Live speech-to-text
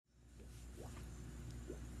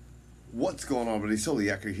What's going on, buddy?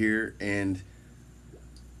 Soliaker here, and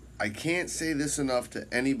I can't say this enough to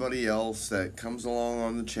anybody else that comes along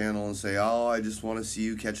on the channel and say, oh, I just want to see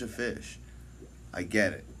you catch a fish. I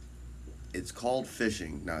get it. It's called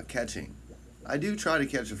fishing, not catching. I do try to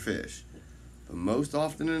catch a fish, but most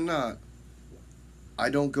often than not, I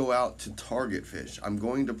don't go out to target fish. I'm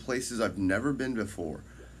going to places I've never been before.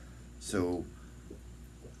 So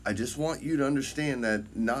I just want you to understand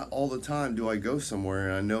that not all the time do I go somewhere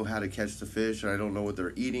and I know how to catch the fish and I don't know what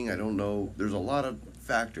they're eating. I don't know. There's a lot of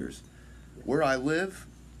factors. Where I live,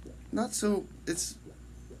 not so.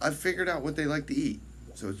 I've figured out what they like to eat,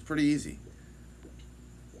 so it's pretty easy.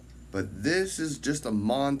 But this is just a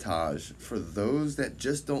montage for those that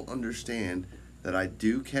just don't understand that I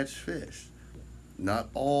do catch fish. Not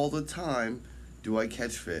all the time do I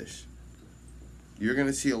catch fish. You're going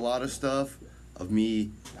to see a lot of stuff of me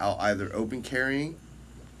out either open carrying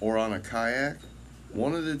or on a kayak,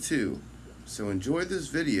 one of the two. So enjoy this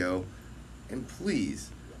video, and please,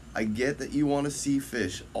 I get that you want to see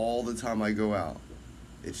fish all the time I go out.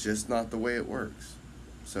 It's just not the way it works.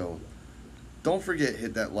 So don't forget,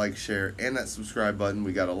 hit that like, share, and that subscribe button.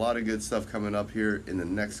 We got a lot of good stuff coming up here in the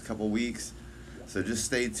next couple weeks, so just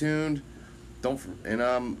stay tuned.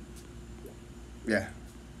 Yeah,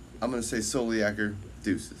 I'm gonna say Soliaker,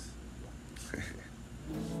 deuces.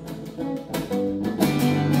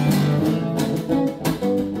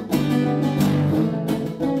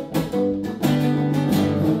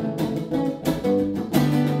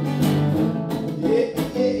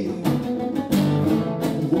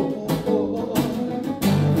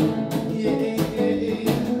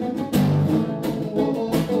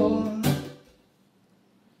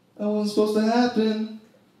 That wasn't supposed to happen.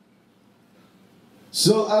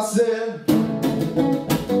 So I said,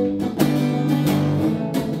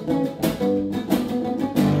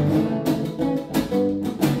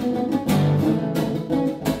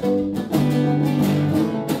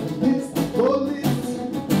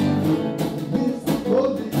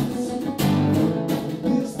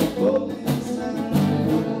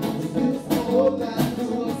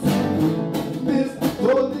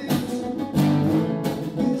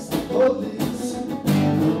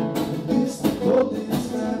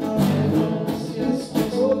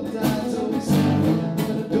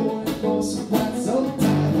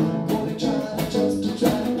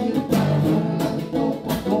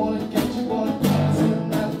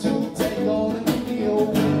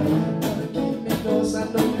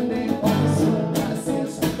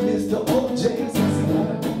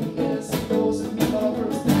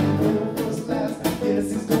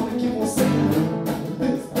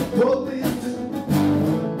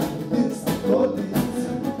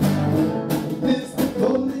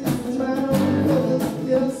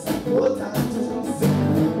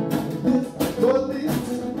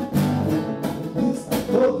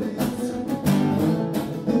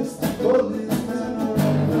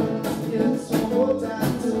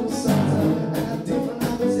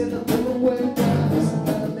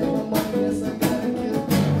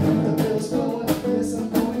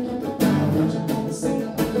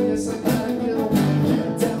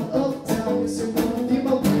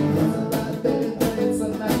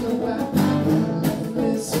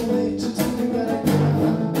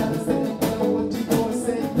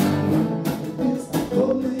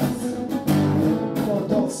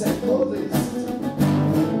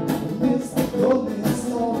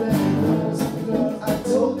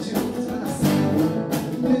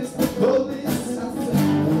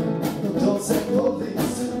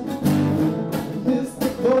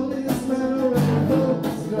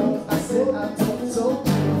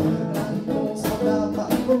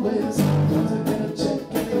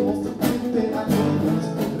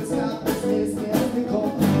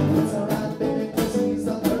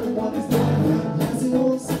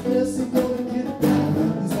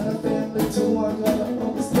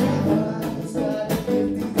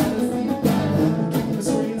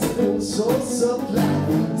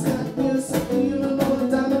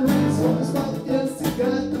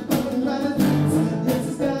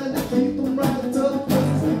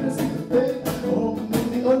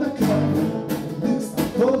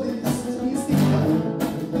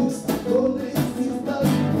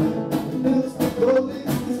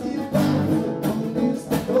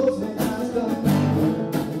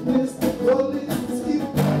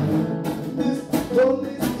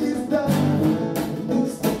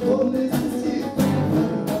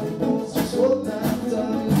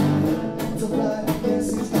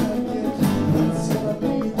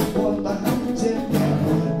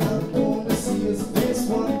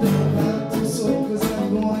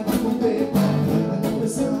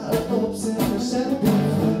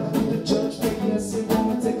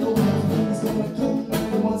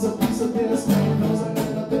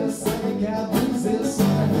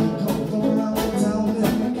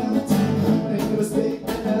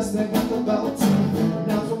 I got the bounty.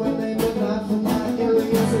 Not for my name, but not for my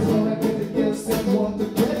alias. Is when I get the gifts and want the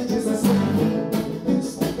catches. I say,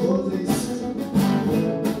 Mr. Police,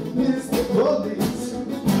 Mr. Police,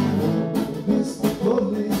 Mr.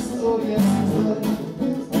 Police. Oh yes, it's like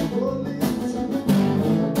Mr. Police,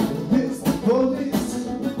 Mr. Police,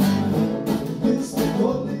 Mr.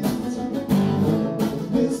 Police,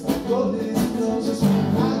 Mr. Police knows just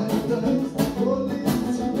what I've done. Mr. Police.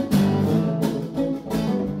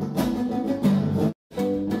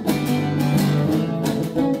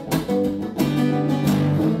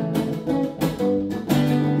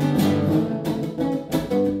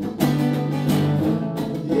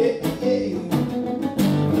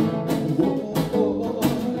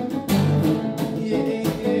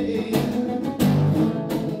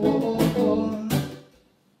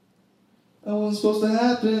 That wasn't supposed to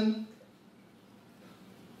happen.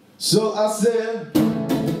 So I said,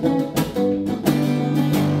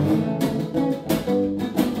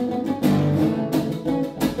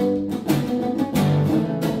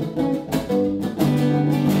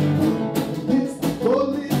 Mr.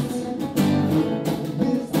 Police,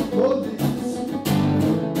 Mr. Police,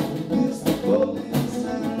 Mr. Police,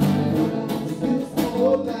 Mr.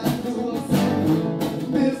 Police,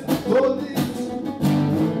 Mr. Police,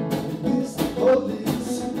 Mr.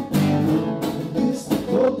 Police, Mr.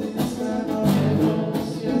 Police, man, I knows,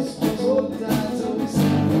 yes, just all the time, so we say,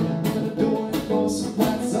 I'm gonna do it for some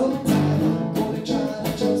quite some time. Gonna try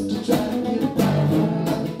just to try to get by. Gonna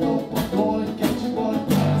knock you off my boy, get you on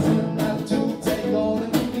prize, and not to take on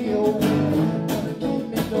and keep me away. Gonna keep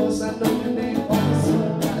me close, I know your name, officer,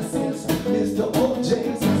 license, Mr. O.J.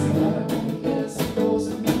 Says he wanna be yes, he knows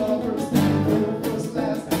it, me my first time, first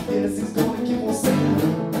class, yes, he's gonna keep on saying,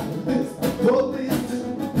 Mr. Police,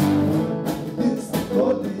 Mr.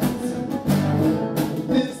 Police,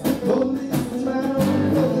 Mr. Police, man, oh,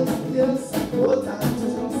 yes, what I do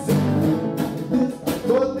say, Mr.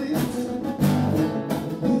 Police,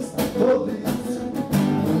 Mr. Police,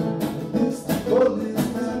 Mr. Police,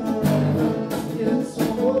 man, oh, yes,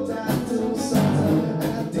 what I do sometimes. I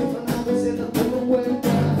got different habits in a different way,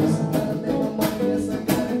 guys. I gotta make my money, yes, I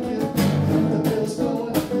gotta get it. The bills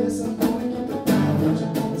going up, yes, I'm going to keep it down. What you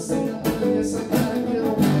gonna say, I'm gonna, yes, I gotta get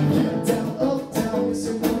away. Get down, uptown, yes,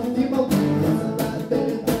 you wanna be my way. It's a lot,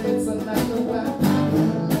 baby, but it's a night to wrap.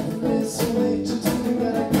 It's so late, you just you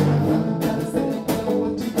gotta get out. Gotta say, no matter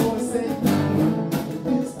what you gonna say.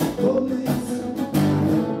 Mr. Police,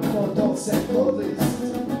 no, don't say police.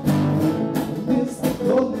 Mr.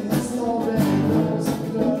 Police already knows,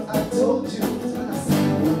 girl, I told you. I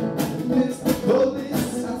said, Mr.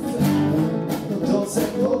 Police, I said, no, don't say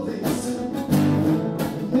police.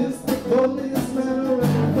 Mr. Police, man,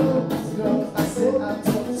 already knows, girl, I said, I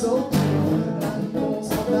told you. And I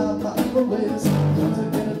knows about my ways. Want to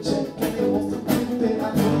get a check and he wants to prepay. I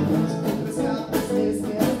know this guy, this is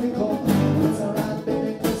scared me cold. It's alright,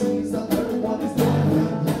 baby, cause he's the third one he's doing.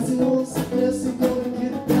 Yes, he wants, yes, he gonna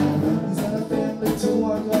get down. He's got a family too,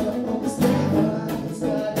 I gotta understand. He's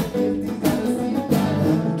got a gift, he's got a seat back.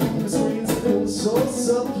 Keep the screens filled, so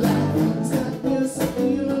supply. He's got